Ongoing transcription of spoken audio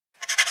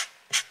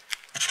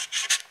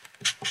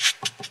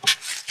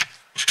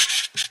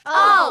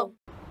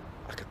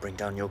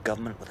down your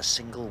government with a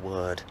single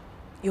word.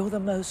 You're the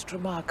most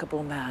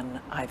remarkable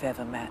man I've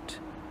ever met.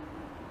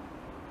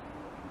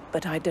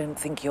 But I don't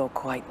think you're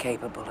quite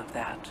capable of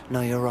that.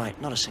 No, you're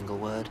right. Not a single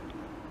word.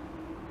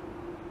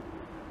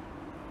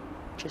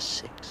 Just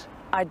 6.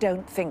 I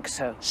don't think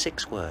so.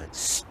 6 words.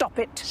 Stop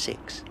it!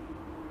 6.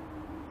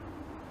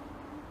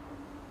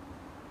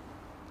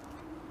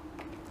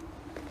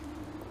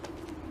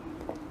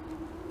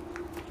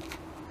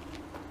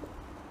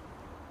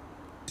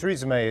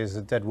 Theresa May is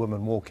a dead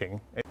woman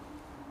walking.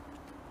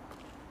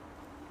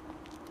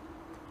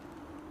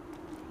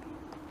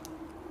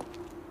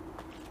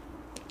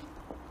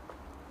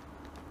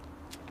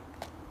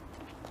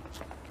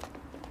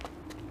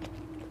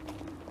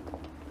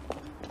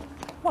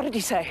 What did he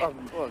say?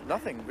 Well,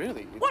 nothing,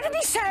 really. What did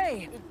he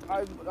say?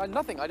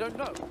 Nothing, I don't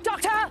know.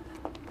 Doctor!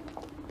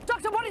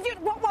 Doctor,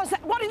 what was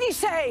that? What did he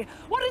say?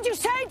 What did you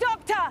say,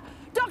 Doctor?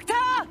 Doctor!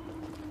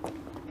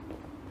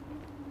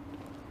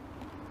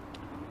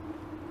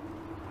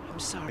 I'm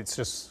sorry. It's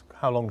just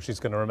how long she's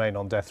going to remain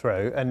on death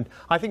row, and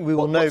I think we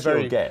will know what's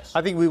your guess?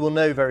 I think we will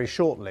know very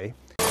shortly.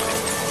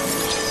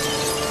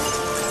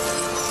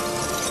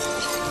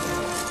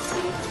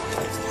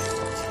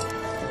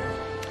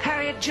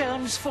 Harriet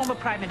Jones, former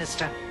Prime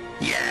Minister.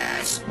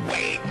 Yes,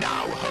 we know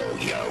who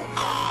you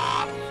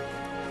are.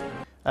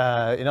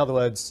 In other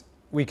words,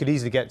 we could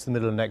easily get to the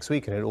middle of next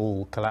week and it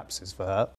all collapses for her.